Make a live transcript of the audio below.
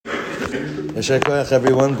Yesher koach,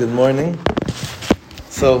 everyone. Good morning.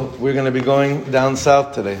 So we're going to be going down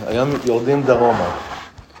south today. Ayam Yoldim Daroma.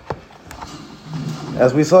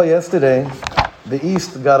 As we saw yesterday, the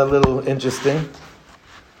east got a little interesting.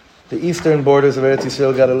 The eastern borders of Eretz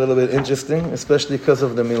Yisrael got a little bit interesting, especially because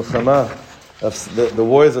of the milchama, of the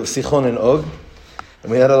wars of Sichon and Og.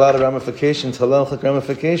 And we had a lot of ramifications, halachic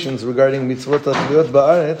ramifications regarding mitzvot atliot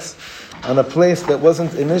ba'aretz on a place that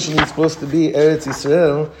wasn't initially supposed to be Eretz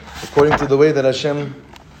Yisrael, according to the way that Hashem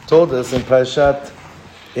told us in Parashat,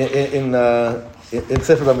 in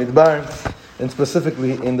Sefer Bamidbar, and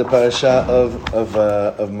specifically in the parasha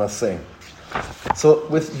of Maseh. So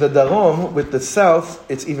with the Darom, with the south,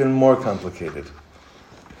 it's even more complicated.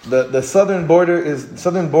 The southern border,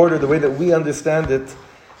 the way that we understand it,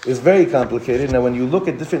 is very complicated. Now, when you look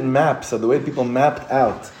at different maps of the way people mapped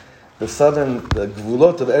out the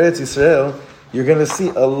gvulot of Eretz Yisrael, you're going to see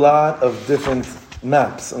a lot of different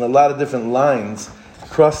maps and a lot of different lines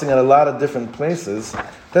crossing at a lot of different places.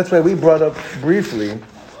 That's why we brought up briefly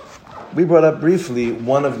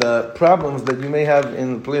one of the problems that you may have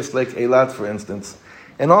in a place like Eilat, for instance,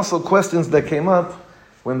 and also questions that came up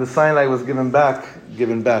when the Sinai was given back,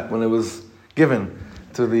 when it was given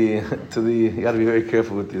to the you got to be very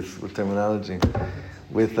careful with this, with terminology,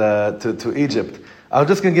 to Egypt. I'm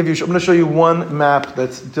going to show you one map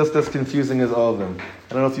that's just as confusing as all of them.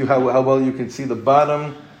 I don't know how well you can see the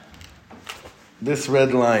bottom, this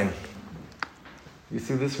red line. You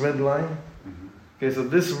see this red line? Okay, so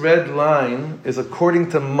this red line is,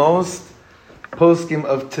 according to most poskim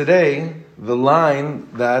of today, the line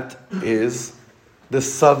that is the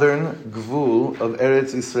southern gvul of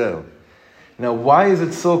Eretz Yisrael. Now, why is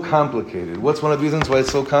it so complicated? What's one of the reasons why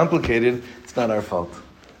it's so complicated? It's not our fault.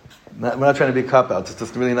 We're not trying to be cop-outs. It's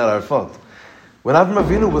just really not our fault. When Avram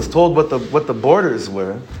Avinu was told what the borders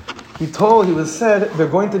were, he was said, there are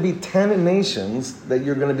going to be 10 nations that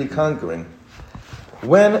you're going to be conquering.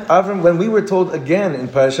 When we were told again in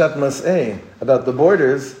Parashat Maseh about the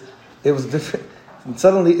borders, it was different.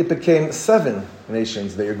 Suddenly it became 7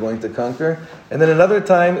 nations that you're going to conquer. And then another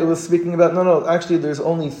time it was speaking about, actually there's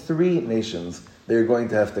only 3 nations that you're going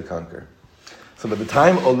to have to conquer. So by the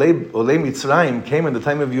time Olei Mitzrayim came in the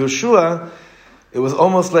time of Yeshua, it was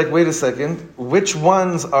almost like, wait a second, which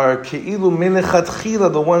ones are Ke'ilu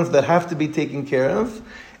Melechatchila, the ones that have to be taken care of,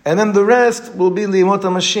 and then the rest will be Liyimot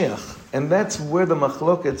HaMashiach. And that's where the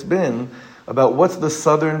machloket's been about what's the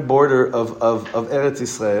southern border of Eretz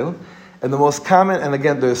Yisrael. And the most common, and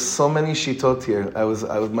again, there's so many shitot here.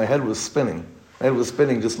 My head was spinning.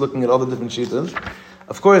 Just looking at all the different shitos.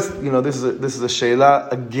 Of course, this is a sheila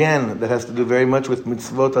again that has to do very much with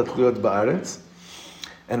mitzvot atliot ba'aretz,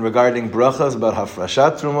 and regarding brachas about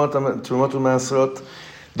hafrashat trumot u'masrot.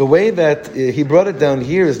 The way that he brought it down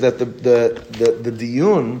here is that the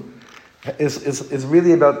diyun is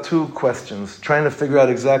really about 2 questions, trying to figure out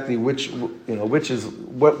exactly which is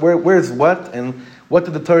where's what, and what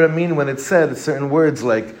did the Torah mean when it said certain words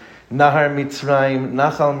like Nahar Mitzrayim,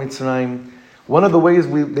 Nachal Mitzrayim. One of the ways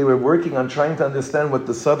they were working on trying to understand what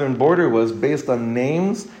the southern border was based on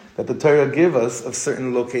names that the Torah give us of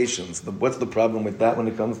certain locations. What's the problem with that when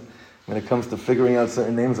it comes to figuring out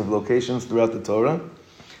certain names of locations throughout the Torah?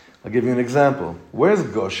 I'll give you an example. Where's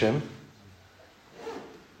Goshen?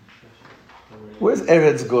 Where's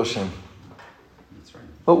Eretz Goshen?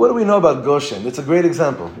 But what do we know about Goshen? It's a great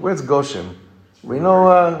example. Where's Goshen? We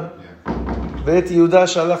know Veit Yehuda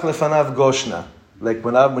shalach lefanav Goshna. Like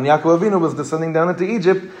when Yaakov Avinu was descending down into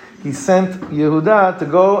Egypt, he sent Yehuda to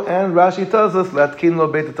go, and Rashi tells us Latkin lo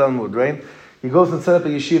Beit Talmud, right? He goes and set up a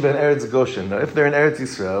yeshiva in Eretz Goshen. Now, if they're in Eretz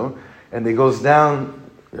Yisrael and they goes down,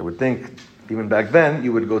 I would think even back then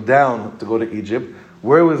you would go down to go to Egypt.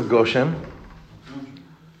 Where was Goshen?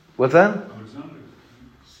 What's that?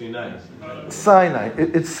 Sinai.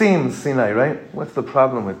 It seems Sinai, right? What's the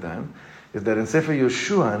problem with that? Is that in Sefer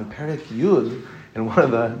Yeshua, in Perek Yud, in one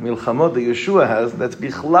of the milchamot that Yeshua has, that's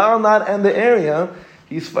bichlal not in the area,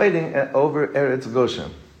 he's fighting over Eretz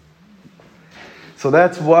Goshen. So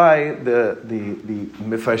that's why the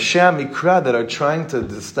Mefarshei Mikra that are trying to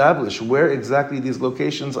establish where exactly these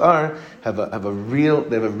locations are have a real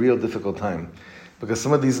difficult time. Because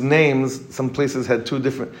some of these names, some places had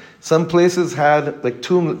some places had like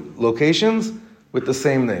 2 locations with the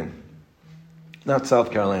same name. Not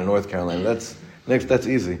South Carolina, North Carolina. That's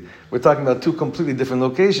easy. We're talking about 2 completely different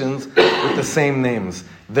locations with the same names.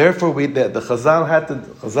 Therefore, the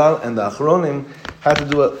Chazal and the Achronim had to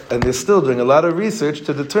do and they're still doing a lot of research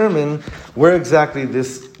to determine where exactly the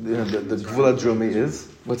Gvul HaDromi is.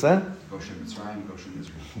 What's that? Goshen Mitzrayim, Goshen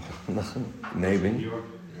Israel. Maybe.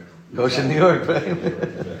 Goshen, New York, right?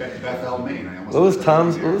 Bethel, Maine. What was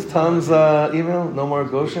Tom's email? No more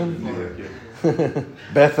Goshen?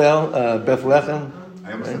 Bethel, Bethlehem.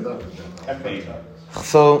 I almost said that.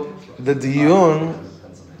 So the diyun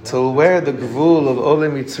to where the gvul of Ole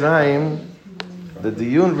Mitzrayim, the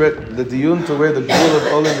diyun to where the gvul of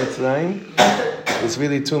Ole Mitzrayim is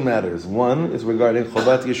really two matters. One is regarding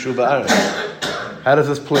Chovat Yeshuv Ba'aretz. How does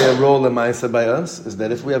this play a role in Ma'aseh by us? Is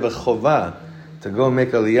that if we have a Chovah to go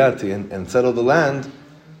make aliyah and settle the land,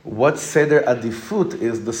 what seder adifut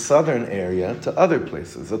is the southern area to other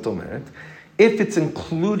places. Zot omeret, if it's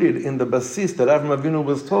included in the basis that Avraham Avinu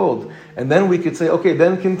was told, and then we could say, okay,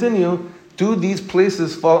 then continue. Do these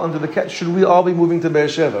places fall under the Katz? Should we all be moving to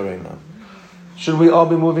Beersheba right now? Should we all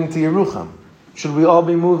be moving to Yerucham? Should we all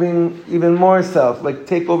be moving even more south, like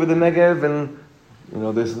take over the Negev and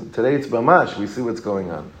today it's Bamash. We see what's going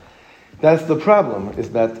on. That's the problem,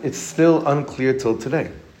 is that it's still unclear till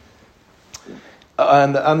today.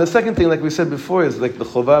 And the second thing, like we said before, is like the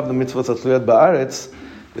Chovah of the Mitzvah Tzathluyat Ba'aretz,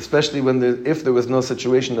 especially if there was no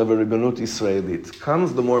situation of a Ribbanut Yisraelit.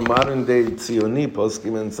 Comes the more modern day Tzioni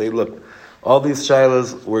poskim and say, look, all these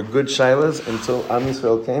shilas were good shilas until Am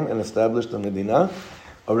Yisrael came and established a Medina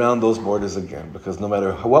around those borders again. Because no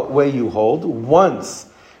matter what way you hold, once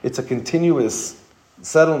it's a continuous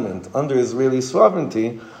settlement under Israeli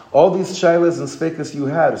sovereignty, all these shilas and spekas you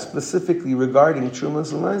had, specifically regarding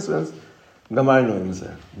Trumas and Maasros, gamarnu im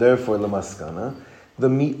zeh. Therefore, lamaskana, the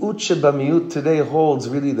mi'ut sheba mi'ut today holds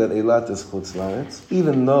really that Eilat is chutz la'aretz,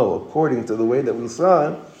 even though, according to the way that we saw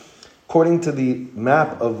it, according to the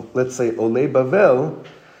map of, let's say, Olei Bavel,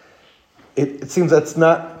 it seems that's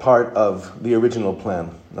not part of the original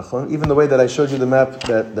plan. Even the way that I showed you the map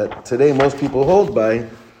that today most people hold by,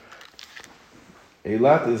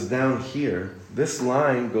 Eilat is down here. This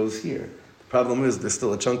line goes here. The problem is there's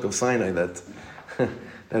still a chunk of Sinai that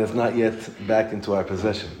is not yet back into our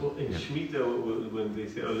possession. Well, in Shemitah, when they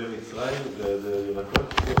say Oleh Mitzrayim, the Yevakot,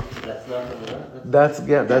 that's not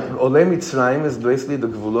Oleh? That Oleh Mitzrayim is basically the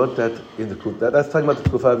Gvulot that's talking about the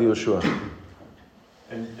Tkufa of Yehoshua.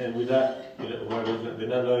 And with that, they're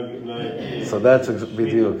not knowing. So that's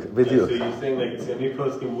B'diuk. So you're saying like Tzionei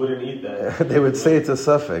poskim wouldn't eat that? They would say it's a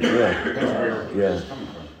suffix, yeah.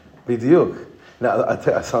 B'diuk. Now,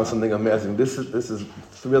 I saw something amazing. This is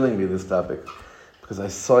thrilling me, this topic. Because I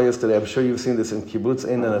saw yesterday, I'm sure you've seen this in Kibbutz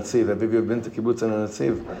Ein HaNatziv. Have you been to Kibbutz Ein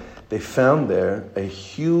HaNatziv? They found there a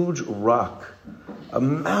huge rock, a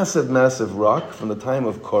massive, massive rock from the time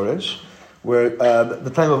of Koresh, where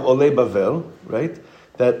the time of Olei Bavel, right?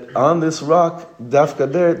 That on this rock, Dafka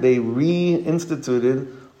there, they reinstituted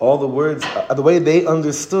all the words, the way they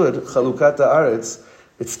understood Chalukat Haaretz.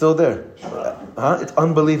 It's still there. It's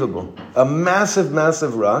unbelievable. A massive,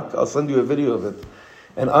 massive rock. I'll send you a video of it.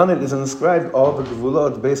 And on it is inscribed all the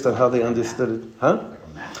gevulot based on how they understood it.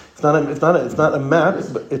 It's not a map,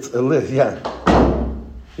 but it's a list. Yeah.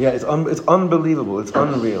 It's unbelievable. It's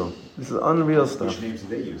unreal. This is unreal stuff. Which names do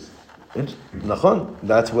they use? Nachon.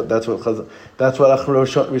 That's what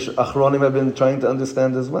Achronim have been trying to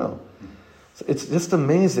understand as well. So it's just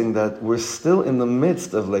amazing that we're still in the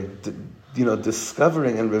midst of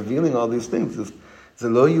discovering and revealing all these things. It's a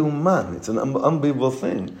lo yuman. It's an unbelievable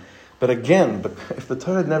thing. But again, if the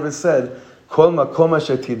Torah had never said kol makom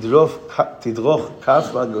asher tidroch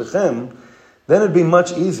kaf raglechem, then it'd be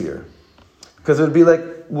much easier, because it'd be like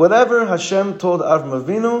whatever Hashem told Avraham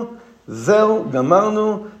Avinu, zel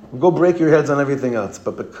gamarnu, go break your heads on everything else.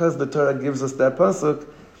 But because the Torah gives us that pasuk,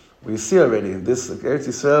 we see already this Eretz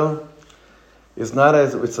Yisrael is not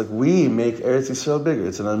it's like we make Eretz Yisrael bigger.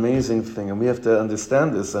 It's an amazing thing, and we have to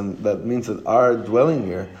understand this, and that means that our dwelling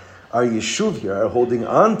here, our yeshuv here, our holding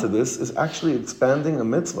on to this, is actually expanding a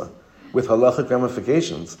mitzvah with halachic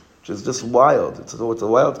ramifications, which is just wild. It's a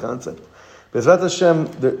wild concept. Bezrat Hashem,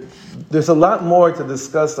 there's a lot more to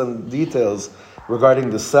discuss on details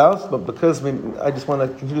regarding the south, but because I just want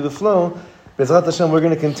to continue the flow, Bezrat Hashem, we're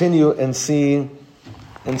going to continue and see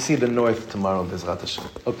the north tomorrow, Bezrat Hashem.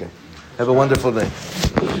 Okay. Have a wonderful day.